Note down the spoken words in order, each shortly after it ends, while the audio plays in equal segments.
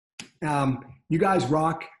You guys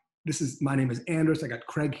rock. My name is Anders. I got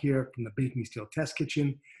Craig here from the Baking Steel Test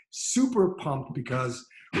Kitchen. Super pumped because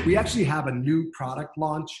we actually have a new product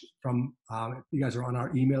launch from, if you guys are on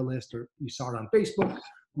our email list or you saw it on Facebook,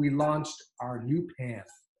 we launched our new pan.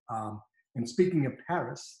 And speaking of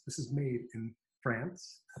Paris, this is made in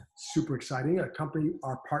France. Super exciting. A company,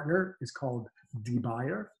 our partner is called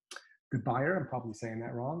DeBuyer. DeBuyer, I'm probably saying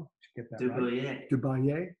that wrong. Should get that right.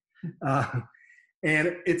 DeBuyer.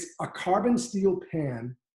 And it's a carbon steel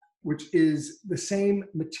pan, which is the same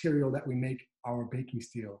material that we make our baking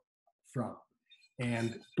steel from.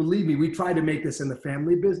 And believe me, we tried to make this in the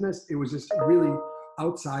family business. It was just really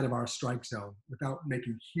outside of our strike zone without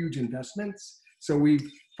making huge investments. So we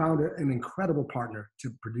found an incredible partner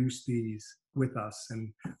to produce these with us.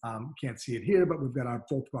 And you can't see it here, but we've got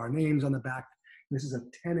both of our names on the back. This is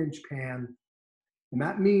a 10-inch pan. And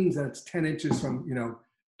that means that it's 10 inches from,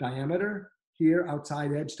 diameter here,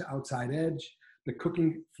 outside edge to outside edge. The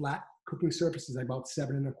flat cooking surface is about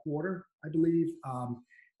 7 1/4, I believe.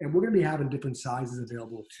 And we're gonna be having different sizes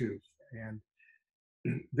available too. And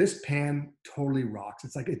this pan totally rocks.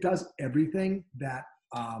 It's like, it does everything that,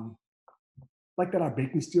 like that our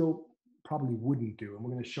baking steel probably wouldn't do. And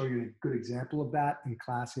we're gonna show you a good example of that in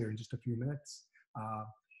class here in just a few minutes.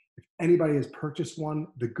 If anybody has purchased one,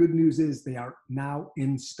 the good news is they are now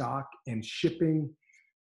in stock and shipping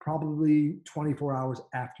probably 24 hours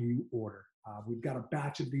after you order. We've got a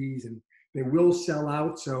batch of these and they will sell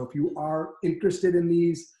out. So if you are interested in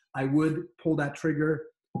these, I would pull that trigger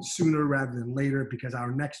sooner rather than later because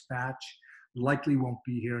our next batch likely won't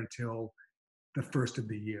be here until the first of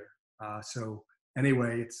the year. So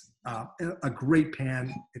anyway, it's a great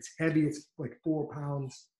pan. It's heavy, it's like 4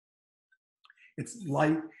 pounds. It's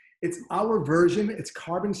light. It's our version, it's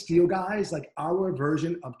carbon steel, guys, like our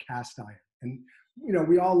version of cast iron. And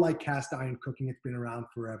we all like cast iron cooking. It's been around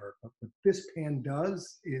forever. But what this pan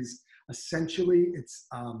does is essentially it's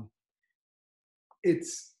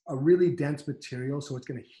a really dense material, so it's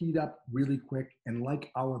going to heat up really quick. And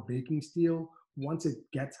like our baking steel, once it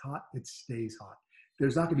gets hot, it stays hot.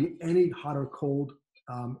 There's not going to be any hot or cold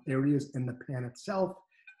areas in the pan itself.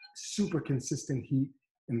 Super consistent heat,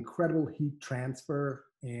 incredible heat transfer,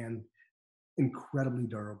 and incredibly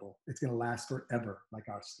durable. It's going to last forever, like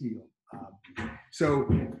our steel. So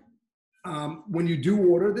when you do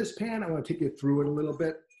order this pan, I want to take you through it a little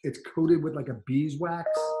bit. It's coated with like a beeswax.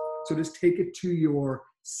 So just take it to your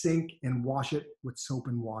sink and wash it with soap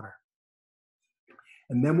and water.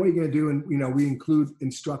 And then what you're going to do, and we include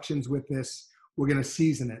instructions with this, we're going to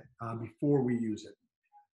season it before we use it.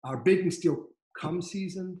 Our baking steel comes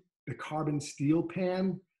seasoned. The carbon steel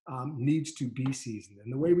pan needs to be seasoned.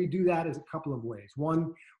 And the way we do that is a couple of ways.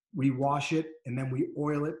 One, we wash it and then we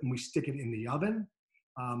oil it and we stick it in the oven,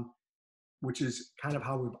 which is kind of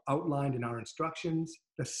how we've outlined in our instructions.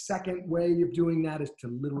 The second way of doing that is to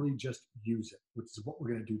literally just use it, which is what we're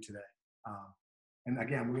gonna do today. And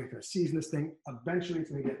again, we're gonna season this thing. Eventually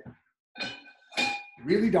it's gonna get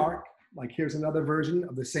really dark. Like here's another version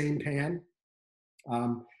of the same pan.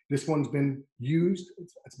 This one's been used,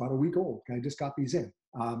 it's about a week old. I just got these in.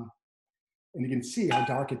 And you can see how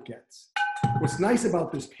dark it gets. What's nice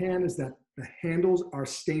about this pan is that the handles are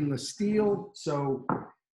stainless steel, so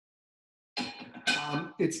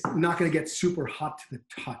it's not gonna get super hot to the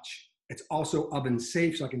touch. It's also oven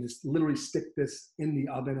safe, so I can just literally stick this in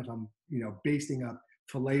the oven. If I'm basting a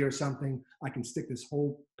filet or something, I can stick this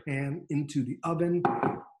whole pan into the oven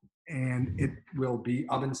and it will be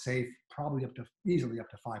oven safe, probably easily up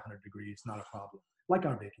to 500 degrees, not a problem. Like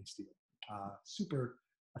our baking steel, super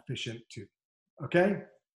efficient too, okay?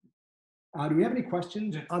 Do we have any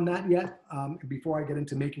questions on that yet before I get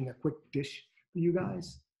into making a quick dish for you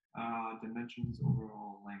guys? Dimensions,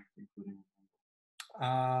 overall length, including.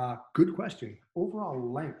 Good question.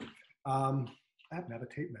 Overall length. I happen to have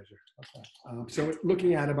a tape measure. Okay. So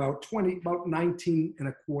looking at about 19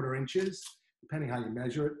 1/4 inches, depending how you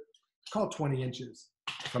measure it, call it 20 inches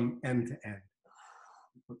from end to end.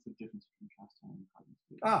 What's the difference between cast iron and carbon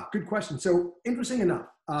steel? Good question. So interesting enough.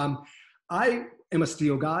 I am a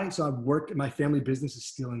steel guy, so I've worked, my family business is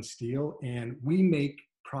Steel and Steel, and we make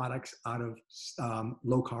products out of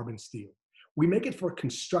low carbon steel. We make it for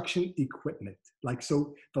construction equipment.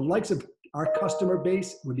 So the likes of our customer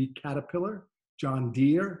base would be Caterpillar, John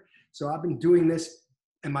Deere. So I've been doing this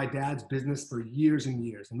in my dad's business for years and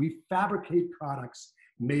years, and we fabricate products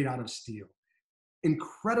made out of steel.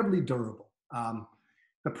 Incredibly durable.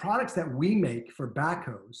 The products that we make for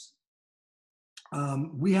backhoes,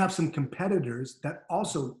 we have some competitors that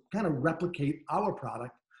also kind of replicate our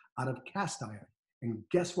product out of cast iron. And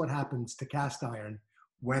guess what happens to cast iron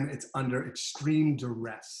when it's under extreme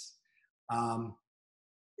duress?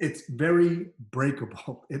 It's very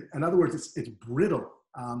breakable. In other words, it's brittle.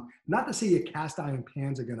 Not to say your cast iron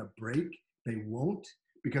pans are gonna break, they won't,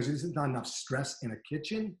 because there's not enough stress in a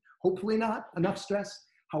kitchen. Hopefully not enough stress.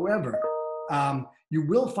 However, you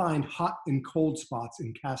will find hot and cold spots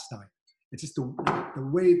in cast iron. It's just the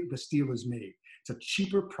way the steel is made. It's a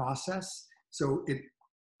cheaper process, so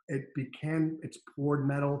it's poured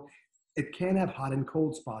metal. It can have hot and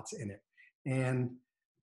cold spots in it. And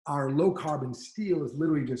our low carbon steel is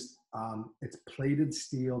literally just, it's plated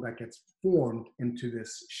steel that gets formed into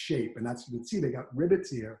this shape. And that's, you can see they got rivets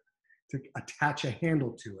here to attach a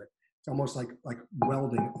handle to it. It's almost like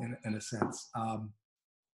welding in a sense.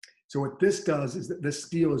 So what this does is that this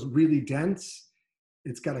steel is really dense.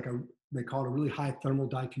 It's got like they call it a really high thermal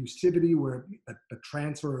diffusivity, where the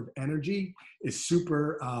transfer of energy is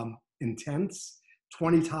super intense,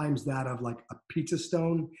 20 times that of like a pizza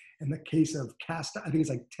stone. In the case of cast, I think it's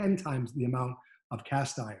like 10 times the amount of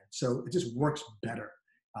cast iron. So it just works better,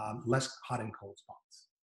 less hot and cold spots.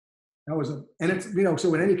 That was and it's,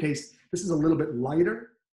 so in any case, this is a little bit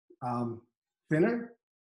lighter, thinner,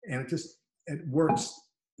 and it works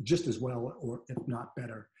just as well, or if not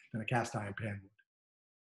better, than a cast iron pan would.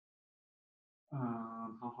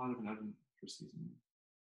 How hot of an oven for seasoning?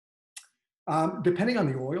 Depending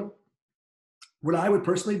on the oil. What I would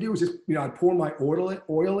personally do is just, I'd pour my oil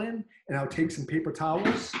in, and I would take some paper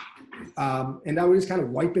towels, and I would just kind of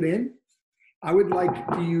wipe it in. I would like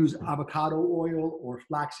to use avocado oil or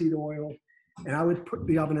flaxseed oil, and I would put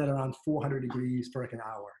the oven at around 400 degrees for like an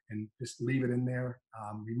hour and just leave it in there,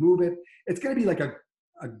 remove it. It's going to be like a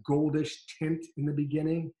goldish tint in the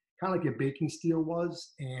beginning, kind of like your baking steel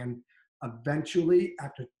was, and eventually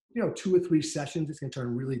after 2 or 3 sessions, it's going to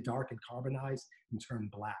turn really dark and carbonized and turn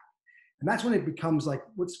black. And that's when it becomes like,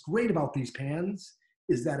 what's great about these pans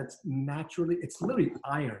is that it's literally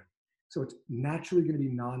iron. So it's naturally going to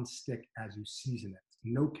be non-stick as you season it.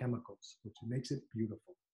 No chemicals, which makes it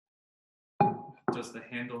beautiful. Does the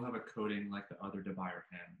handle have a coating like the other DeBuyer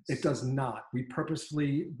pans? It does not. We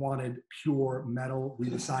purposefully wanted pure metal. We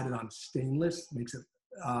decided on stainless. Makes it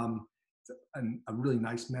a really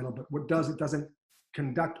nice metal. But it doesn't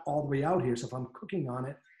conduct all the way out here. So if I'm cooking on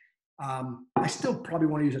it, I still probably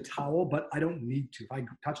want to use a towel, but I don't need to. If I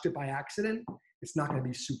touched it by accident, it's not going to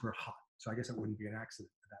be super hot. So I guess it wouldn't be an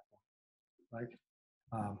accident at that point,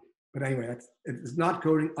 right? But anyway, it's not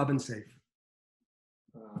coating, oven safe.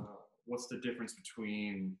 What's the difference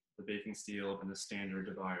between the baking steel and the standard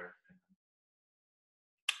DeBuyer?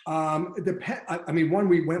 One,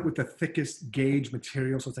 we went with the thickest gauge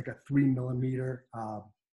material, so it's like a 3 millimeter.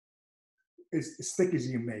 As thick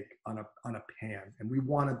as you make on a pan, and we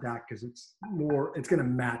wanted that because it's going to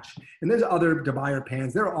match. And there's other DeBuyer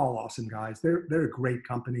pans. They're all awesome, guys. They're a great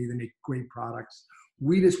company. They make great products.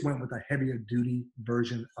 We just went with a heavier duty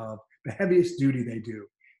version of the heaviest duty they do.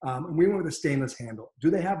 And we went with a stainless handle. Do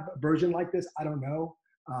they have a version like this? I don't know.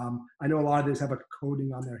 I know a lot of these have a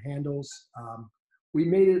coating on their handles. We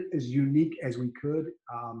made it as unique as we could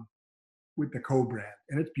with the co-brand,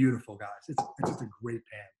 and it's beautiful, guys. It's just a great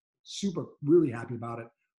pan. Super, really happy about it.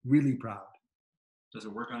 Really proud. Does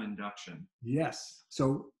it work on induction? Yes.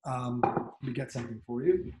 So let me get something for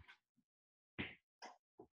you.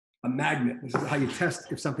 A magnet. This is how you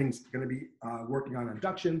test if something's going to be working on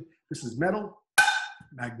induction. This is metal,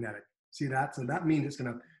 magnetic. See that? So that means it's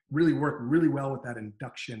going to really work really well with that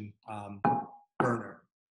induction burner.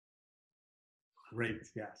 Great.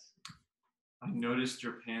 Yes. I noticed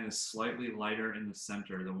your pan is slightly lighter in the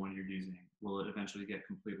center than one you're using. Will it eventually get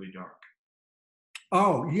completely dark?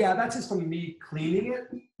 Oh, yeah, that's just from me cleaning it.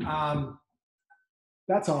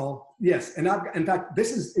 That's all. Yes, and in fact,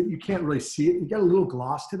 you can't really see it. You get a little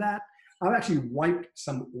gloss to that. I've actually wiped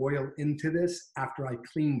some oil into this after I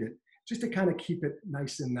cleaned it, just to kind of keep it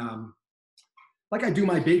nice and, like I do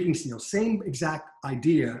my baking steel. Same exact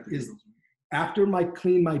idea is after I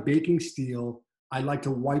clean my baking steel, I like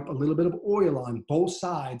to wipe a little bit of oil on both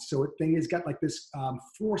sides. So the thing has got like this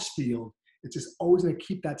force field. It's just always going to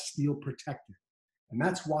keep that steel protected. And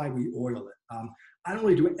that's why we oil it. I don't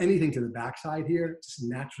really do anything to the backside here. It's just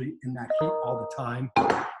naturally in that heat all the time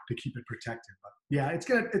to keep it protected. But yeah, it's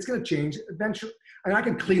gonna change eventually. And I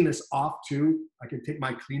can clean this off too. I can take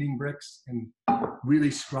my cleaning bricks and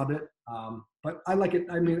really scrub it. But I like it.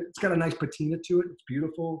 I mean, it's got a nice patina to it. It's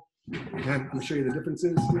beautiful. And I'm gonna show you the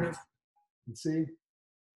differences here. You see?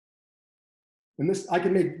 And this, I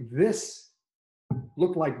can make this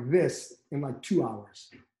look like this in like 2 hours.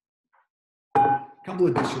 A couple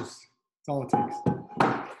of dishes. That's all it takes.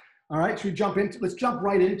 All right, should we jump into? Let's jump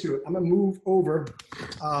right into it. I'm gonna move over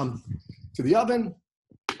to the oven.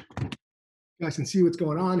 You guys can see what's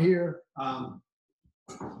going on here.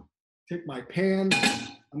 Take my pan.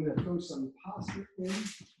 I'm going to throw some pasta in.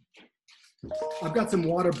 I've got some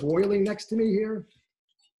water boiling next to me here.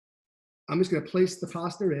 I'm just going to place the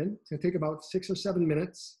pasta in. It's going to take about 6 or 7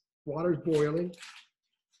 minutes. Water's boiling.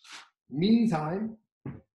 Meantime,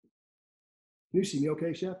 can you see me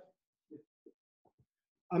okay, Chef?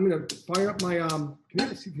 I'm going to fire up my, can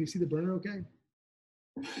you see the burner okay?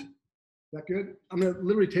 Is that good? I'm going to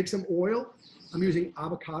literally take some oil. I'm using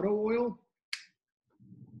avocado oil.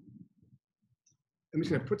 I'm just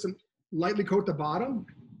going to put some, lightly coat the bottom.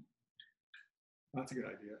 That's a good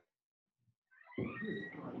idea.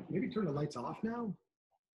 Maybe turn the lights off now.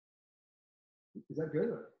 Is that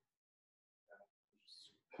good?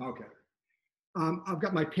 Okay. I've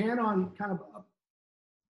got my pan on kind of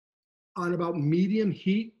on about medium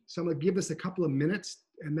heat. So I'm going to give this a couple of minutes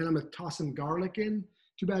and then I'm going to toss some garlic in.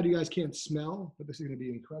 Too bad you guys can't smell, but this is going to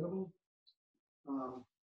be incredible.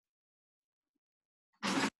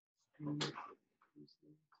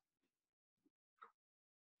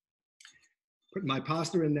 Put my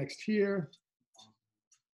pasta in next here.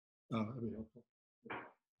 Oh, that'd be helpful.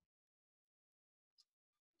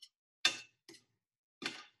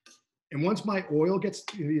 And once my oil gets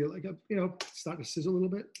like starting to sizzle a little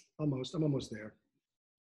bit, I'm almost there.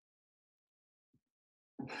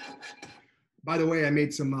 By the way, I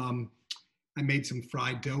made some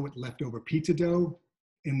fried dough with leftover pizza dough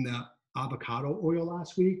in the avocado oil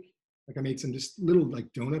last week. Like I made some just little like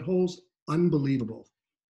donut holes. Unbelievable.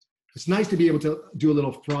 It's nice to be able to do a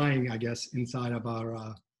little frying, I guess, inside of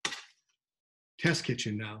our test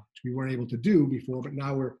kitchen now, which we weren't able to do before, but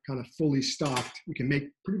now we're kind of fully stocked. We can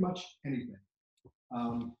make pretty much anything.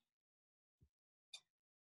 You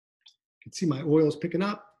can see my oil's picking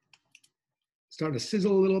up, starting to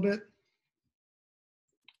sizzle a little bit.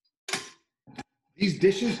 These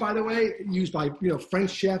dishes, by the way, used by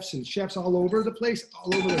French chefs and chefs all over the place,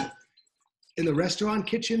 all over in the restaurant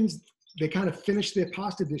kitchens. They kind of finish their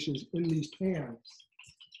pasta dishes in these pans.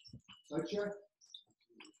 Right, Chef?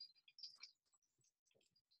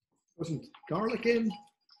 Put some garlic in.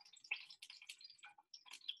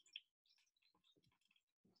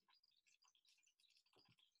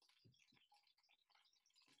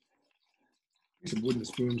 Use some wooden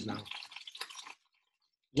spoons now.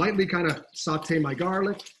 Lightly kind of saute my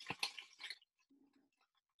garlic.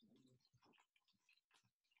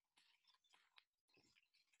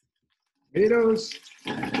 Tomatoes.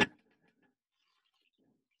 You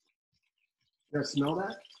guys smell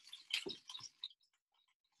that?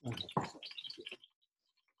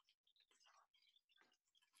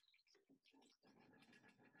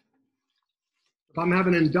 If I'm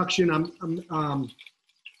having an induction, I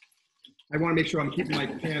want to make sure I'm keeping my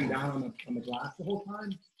pan down on the glass the whole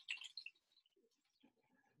time.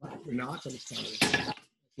 If you're not, I'm just going to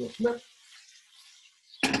do a flip.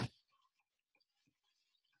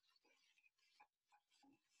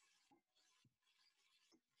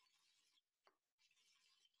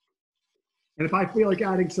 And if I feel like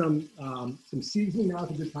adding some seasoning,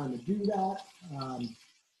 now's a good time to do that.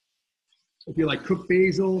 If you like cooked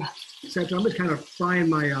basil, etc., I'm just kind of frying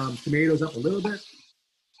my tomatoes up a little bit.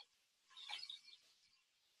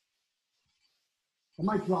 I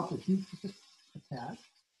might drop the heat just a tad.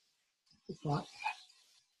 It's not.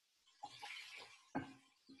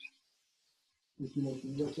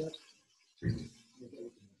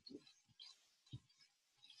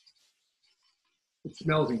 It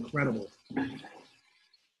smells incredible.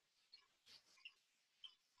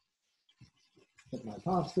 Put my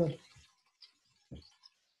pasta.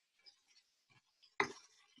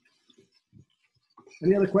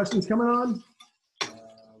 Any other questions coming on?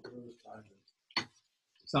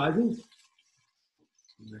 Sizes?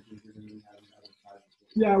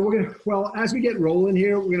 Yeah, well, as we get rolling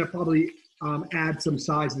here, we're gonna probably add some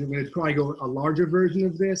sizes. We're gonna probably go a larger version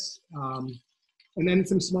of this. And then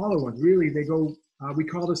some smaller ones. Really, they go, we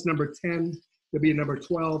call this number 10. There'll be a number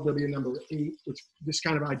 12, there'll be a number 8, which just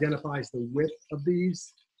kind of identifies the width of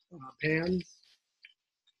these pans.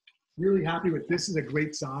 Really happy with this. Is a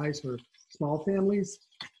great size for small families.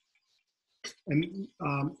 And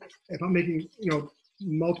if I'm making,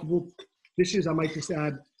 multiple dishes, I might just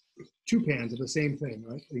add 2 pans of the same thing,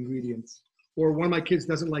 right? Ingredients. Or one of my kids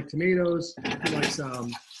doesn't like tomatoes, he likes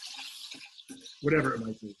whatever it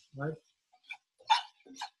might be, right?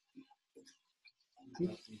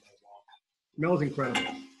 Smells incredible.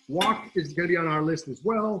 Wok is going to be on our list as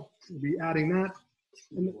well. We'll be adding that.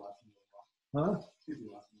 Huh?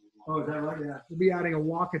 Oh, is that right? Yeah. We'll be adding a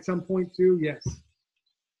wok at some point too. Yes.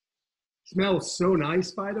 Smells so nice,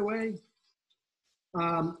 by the way.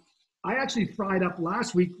 I actually fried up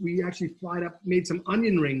last week. We actually made some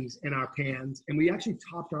onion rings in our pans, and we actually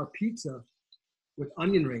topped our pizza with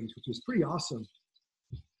onion rings, which was pretty awesome.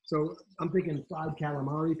 So I'm thinking fried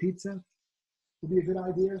calamari pizza would be a good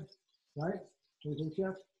idea, right? What do you think,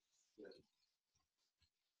 Chef?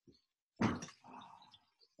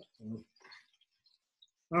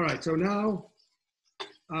 All right, so now,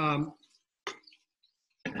 kind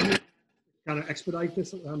of expedite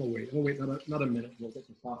this. I'm gonna wait another minute. We'll get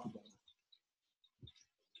the coffee done.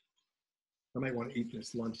 I might want to eat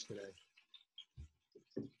this lunch today.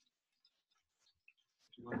 Do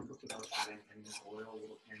you want to cook without adding any oil? Will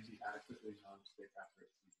the pan be adequately non-stick after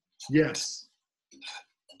it's seasoned? Yes.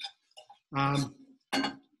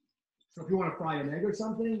 So if you want to fry an egg or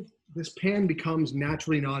something, this pan becomes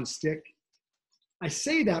naturally non-stick. I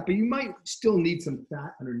say that, but you might still need some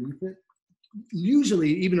fat underneath it.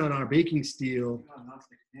 Usually, even on our baking steel,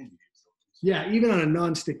 yeah, even on a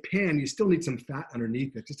non-stick pan, you still need some fat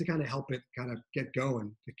underneath it just to kind of help it kind of get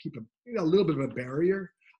going, to keep a little bit of a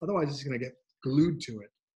barrier. Otherwise, it's going to get glued to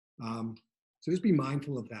it. So just be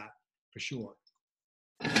mindful of that for sure.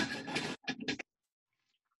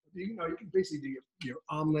 You can basically do your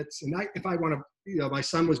omelets. And if I want to, my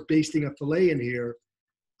son was basting a filet in here.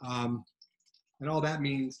 And all that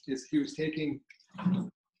means is he was taking,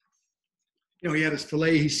 he had his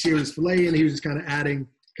filet, he seared his filet, and he was just kind of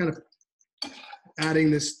adding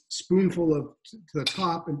this spoonful to the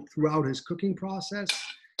top and throughout his cooking process.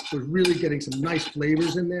 So really getting some nice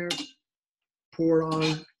flavors in there. Pour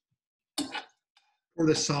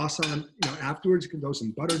the sauce on, afterwards. You can throw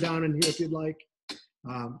some butter down in here if you'd like.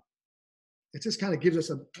 It just kind of gives us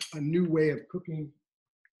a new way of cooking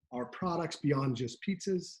our products beyond just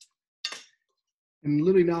pizzas. And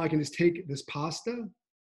literally now I can just take this pasta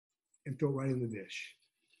and throw it right in the dish,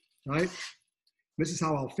 right? This is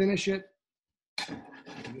how I'll finish it.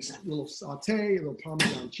 This little saute, a little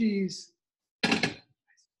Parmesan cheese,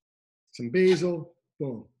 some basil,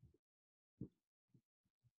 boom.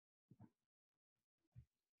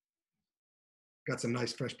 Got some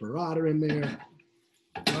nice fresh burrata in there,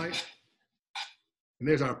 right? And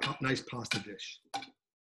there's our nice pasta dish.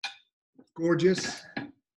 Gorgeous,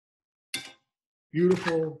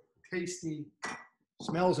 beautiful, tasty,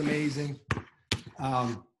 smells amazing.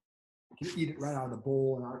 You can eat it right out of the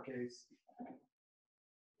bowl in our case.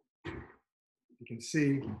 You can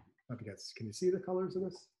see, can you see the colors of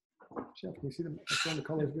this? Chef, can you see them? The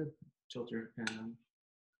colors good? Tilt your pan down.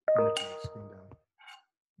 Okay, screen down.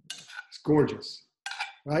 It's gorgeous,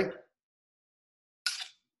 right?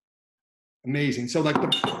 Amazing. So like the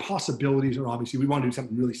possibilities are obviously, we want to do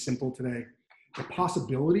something really simple today. The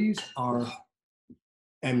possibilities are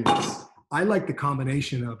endless. I like the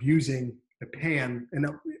combination of using the pan and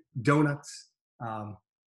donuts,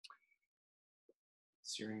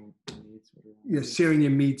 searing meats. Searing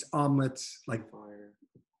your meats, omelets, like fire.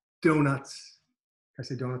 Donuts. Can I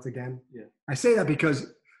say donuts again? Yeah. I say that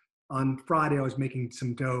because on Friday I was making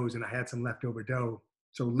some doughs and I had some leftover dough.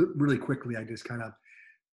 So really quickly I just kind of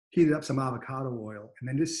heated up some avocado oil and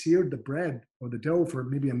then just seared the bread or the dough for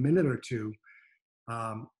maybe a minute or two,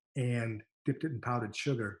 and dipped it in powdered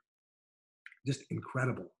sugar. Just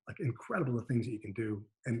incredible the things that you can do,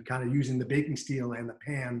 and kind of using the baking steel and the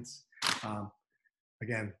pans.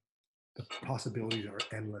 Again, the possibilities are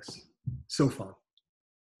endless. So fun.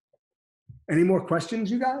 Any more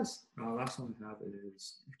questions, you guys? Last one I have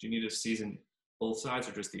is, do you need to season both sides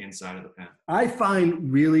or just the inside of the pan? I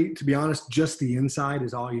find really, to be honest, just the inside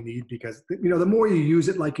is all you need, because the more you use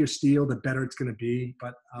it like your steel, the better it's going to be.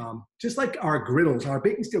 But just like our griddles, our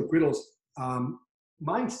baking steel griddles,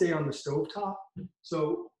 mine stay on the stovetop.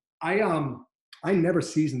 So I never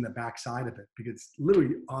season the back side of it because it's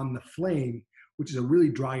literally on the flame, which is a really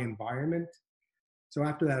dry environment. So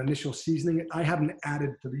after that initial seasoning, I haven't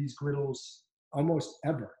added to these griddles almost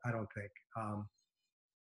ever, I don't think.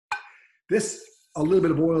 This, a little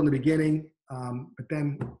bit of oil in the beginning, but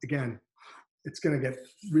then again, it's going to get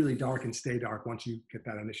really dark and stay dark once you get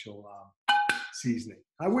that initial seasoning.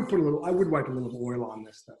 I would wipe a little oil on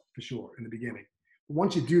this stuff for sure in the beginning. But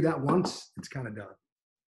once you do that once, it's kind of done.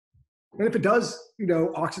 And if it does,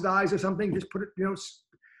 oxidize or something, just put it,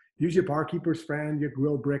 use your barkeeper's friend, your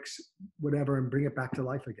grill bricks, whatever, and bring it back to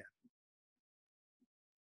life again.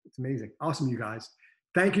 It's amazing. Awesome, you guys.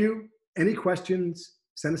 Thank you. Any questions?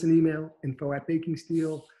 Send us an email,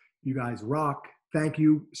 info@bakingsteel. You guys rock. Thank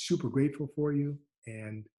you. Super grateful for you.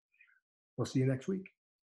 And we'll see you next week.